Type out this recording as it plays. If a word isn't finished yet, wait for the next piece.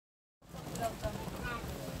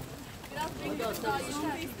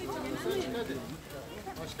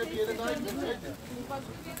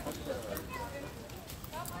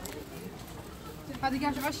Hadi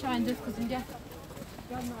gel aşağı ineceğiz kızım gel.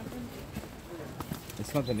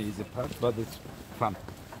 It's not an easy part, but it's fun.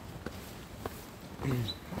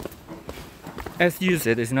 As you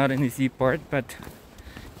said, it's not an easy part, but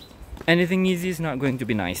anything easy is not going to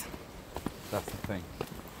be nice. That's the thing.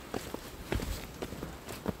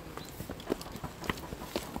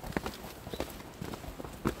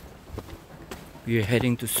 We are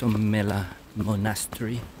heading to Sumela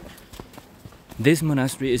Monastery. This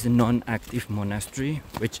monastery is a non-active monastery,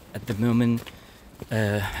 which at the moment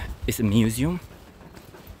is a museum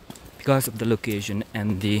because of the location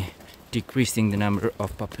and the decreasing the number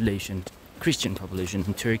of population, Christian population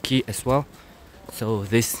in Turkey as well. So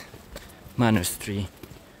this monastery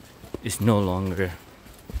is no longer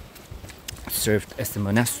served as a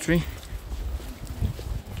monastery,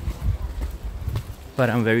 but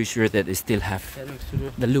I'm very sure that they still have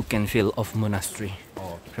the look and feel of monastery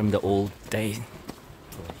from the old days.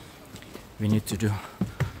 We need to do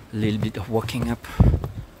a little bit of walking up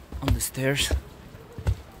on the stairs.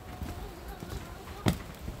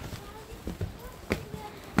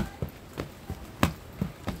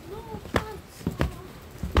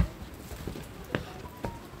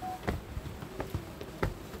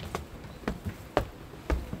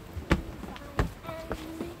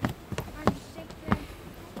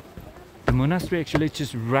 The monastery actually is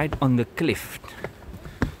just right on the cliff.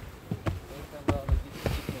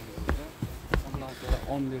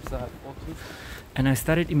 And I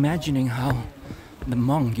started imagining how the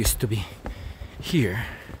monk used to be here.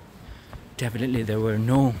 Definitely there were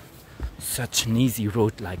no such an easy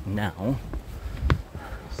road like now.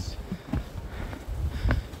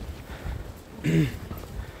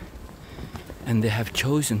 And they have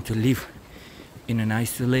chosen to live in an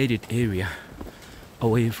isolated area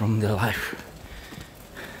away from their life,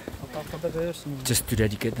 just to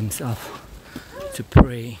dedicate themselves to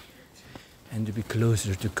pray and to be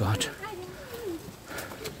closer to God.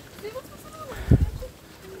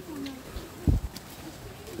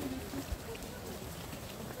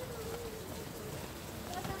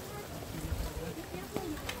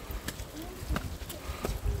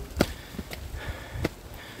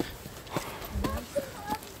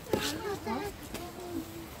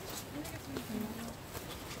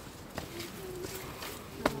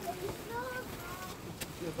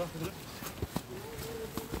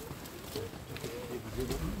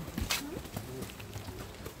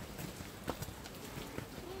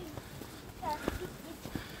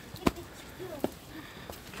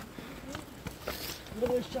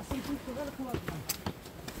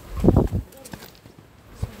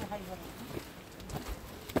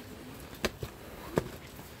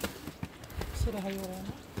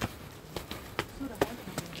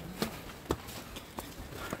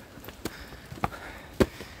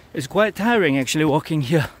 It's quite tiring actually walking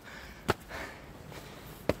here.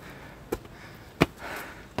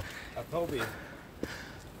 I told you.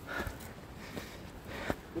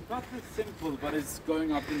 The path is simple, but it's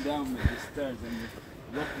going up and down with the stairs, and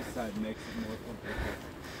the rocky side makes it more complicated.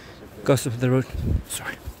 Because of the road.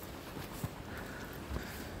 Sorry.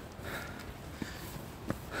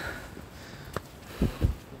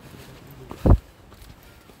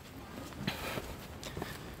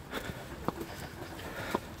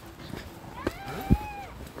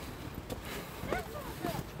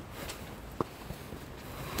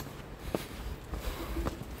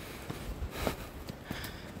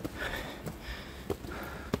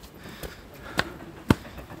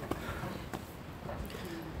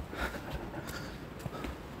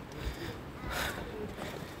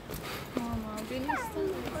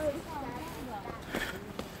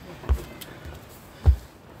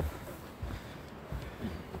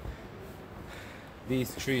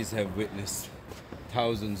 These trees have witnessed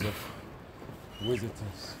thousands of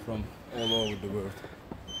visitors from all over the world.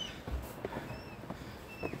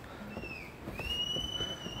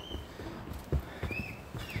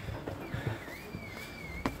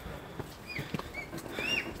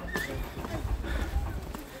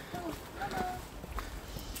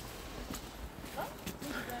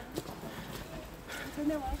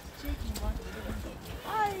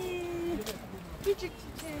 Ay, küçük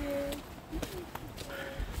çiçek.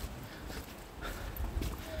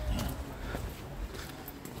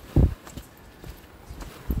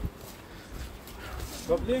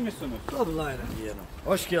 Bakabiliyor musunuz? Vallahi yeğenim.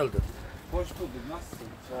 Hoş geldin. Hoş bulduk. Nasılsın?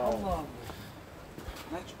 Sağ ol. Allah'ım.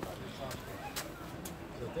 Ne çıkardın?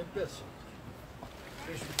 Zaten besin.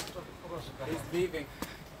 He's leaving.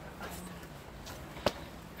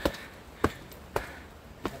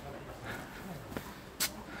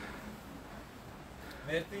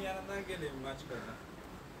 Mert'in yanından geleyim Maçka'da.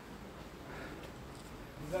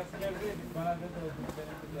 Biz askerdeydik. Bana dedi o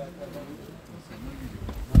benim bir arkadaşım.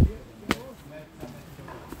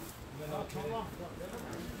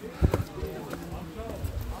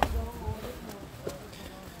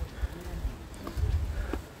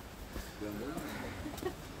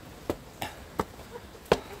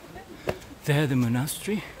 There the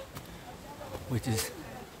monastery, which is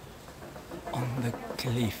on the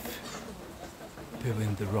cliff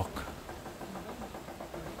between the rock.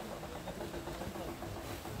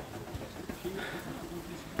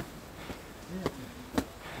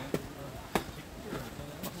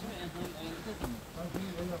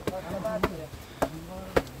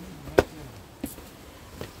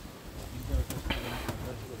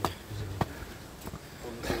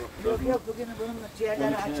 Yok bugün bunun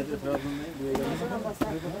ciğerleri açıldı.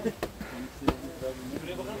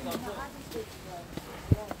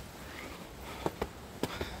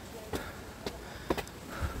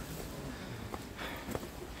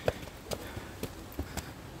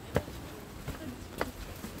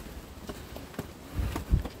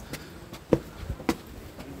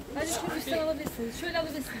 Hadi şu üstten alabilirsiniz. Şöyle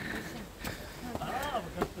alabilirsiniz.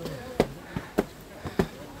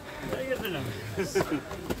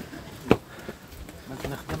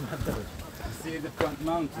 See the front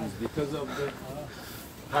mountains because of the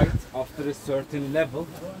height after a certain level,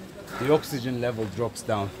 the oxygen level drops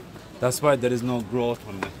down. That's why there is no growth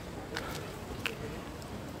on them.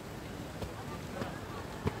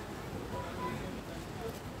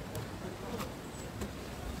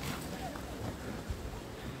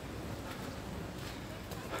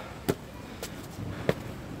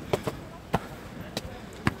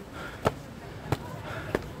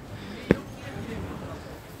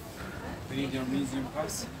 You need your museum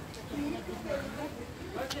pass.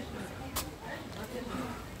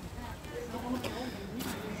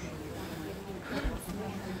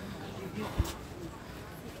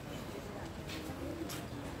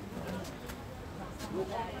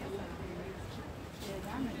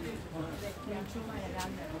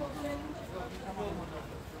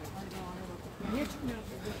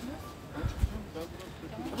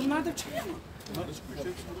 Bunlar da çıkıyor mu? Ha,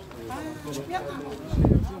 çıkmıyor mu?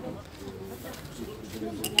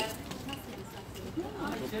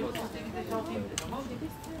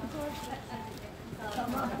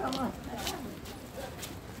 Tamam.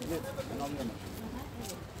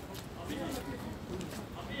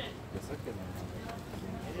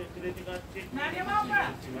 Meryem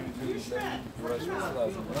abla. Uğraşması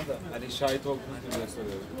lazım buna da. Hani şahit oldunuz diye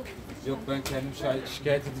soruyorum. Yok ben kendim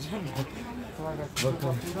şikayet edeceğim de.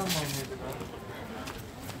 Bakalım.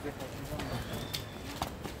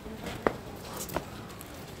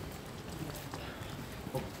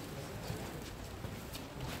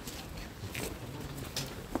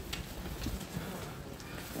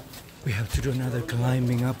 We have to do another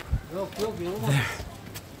climbing up there.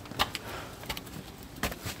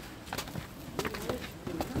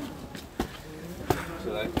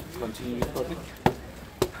 Shall I continue recording?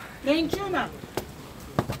 Lencuna.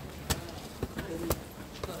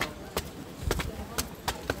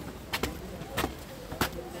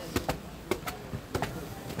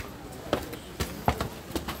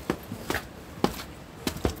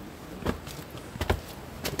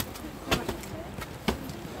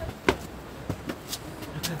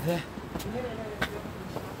 Look at there.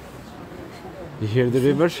 You hear the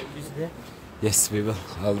river? Yes, we will.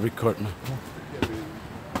 I'll record now.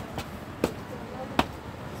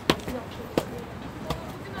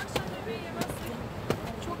 Bugün akşam yemeği yemezsek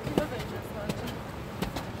çok kilo vereceğiz sadece.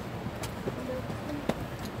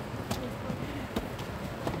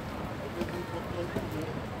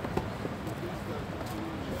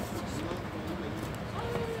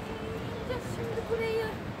 Ya şimdi burayı...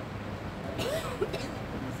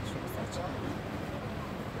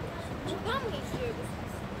 Buradan mı geçiyoruz?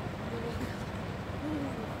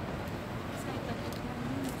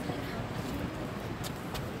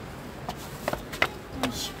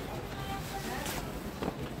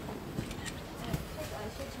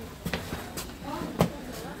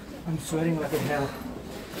 I'm sweating like hell.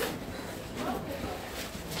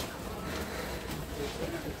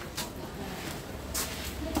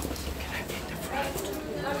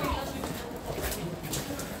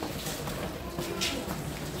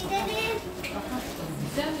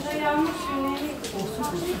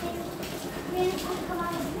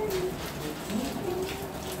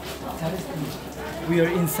 We are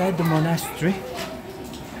inside the monastery,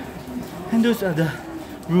 and those are the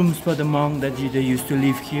rooms for the monk that they used to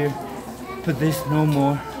live here. But there's no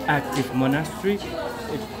more active monastery.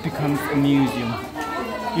 It becomes a museum.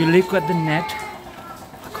 You look at the net,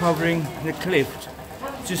 covering the cliff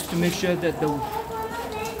just to make sure that the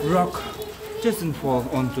rock doesn't fall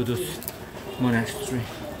onto this monastery.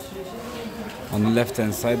 On the left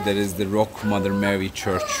hand side there is the rock Mother Mary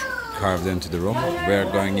Church carved into the rock. We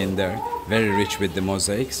are going in there, very rich with the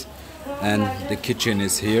mosaics, and the kitchen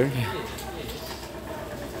is here.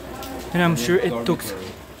 And I'm sure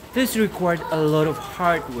this required a lot of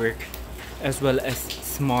hard work as well as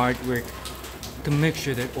smart work to make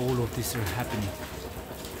sure that all of this are happening.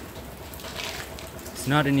 It's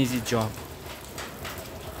not an easy job.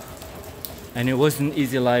 And it wasn't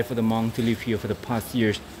easy life for the monk to live here for the past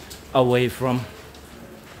years away from.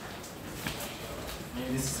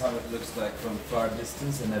 This is how it looks like from far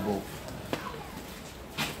distance and above.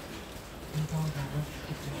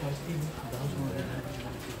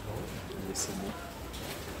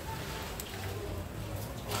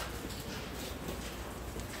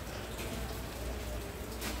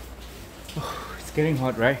 Oh, it's getting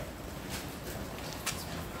hot, right?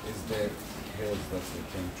 It's the hills that we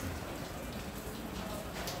came through.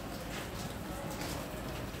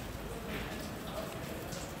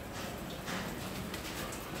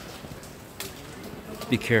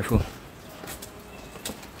 Be careful.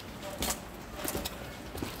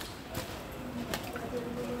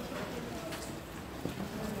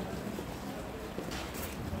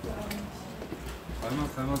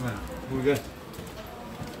 We're good.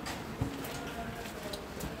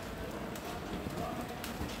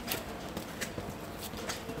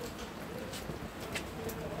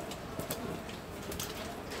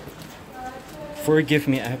 Forgive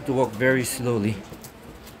me, I have to walk very slowly.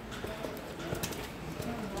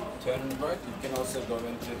 Turn right, you can also go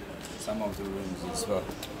into some of the rooms as well.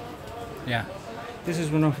 Yeah. This is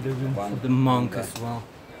one of the rooms for the monk as well.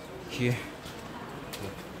 Here.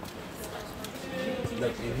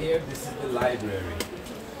 Look, in here, this is the library.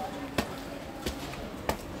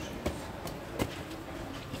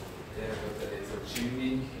 There is a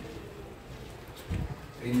chimney.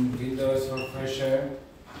 Green windows for fresh air.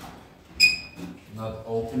 Not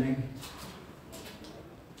opening.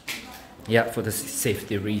 Yeah, for the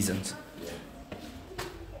safety reasons.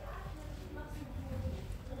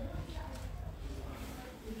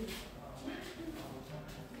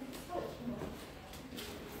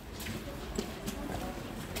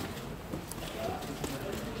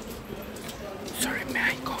 Sorry, may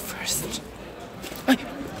I go first? Oh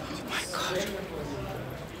my God.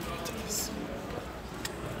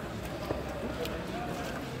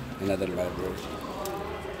 Another library.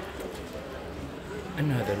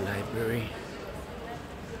 Another library.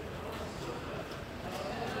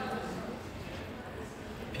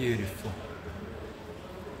 Beautiful.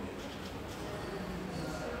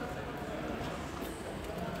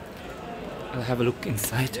 I'll have a look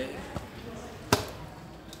inside.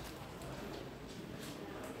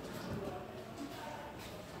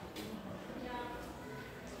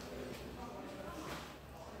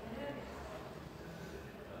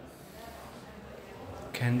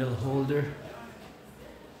 Candle holder.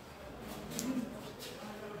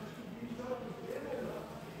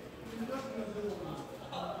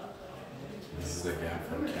 This is again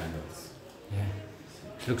for candles. Yeah,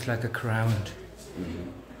 looks like a crown.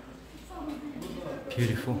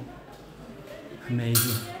 Beautiful,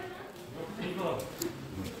 amazing.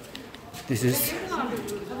 This is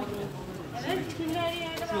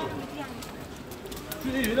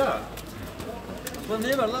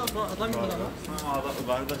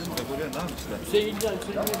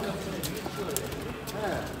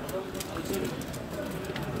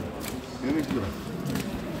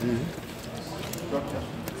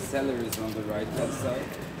Cellar is on the right hand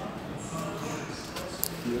side.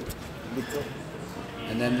 Here.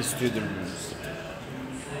 And then the student rooms.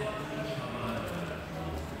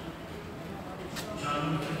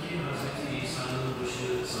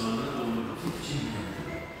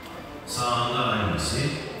 Sağında aynısı,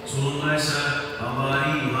 solundaysa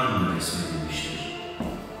Havari Yuhanna resmedilmiştir.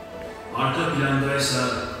 Arka plandaysa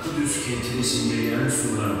Kudüs kentini simgeleyen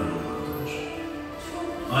surlar bulunmaktadır.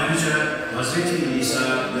 Ayrıca Hz. İsa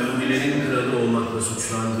Yahudilerin kralı olmakla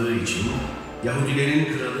suçlandığı için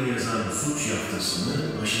Yahudilerin kralı yazan suç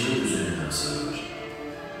yaftasını başının üzerine asarlar.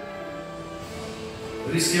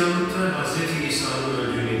 Hristiyanlıkta Hz. İsa'nın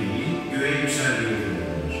öldüğüne değil, göğe yükseldiğine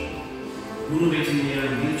inanılır. Bunu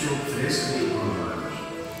betimleyen birçok fresk ve ikon vardır.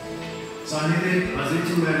 Sahnede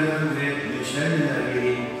Hz. Meryem ve Meçler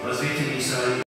Meryem'in Hz. İsa'yı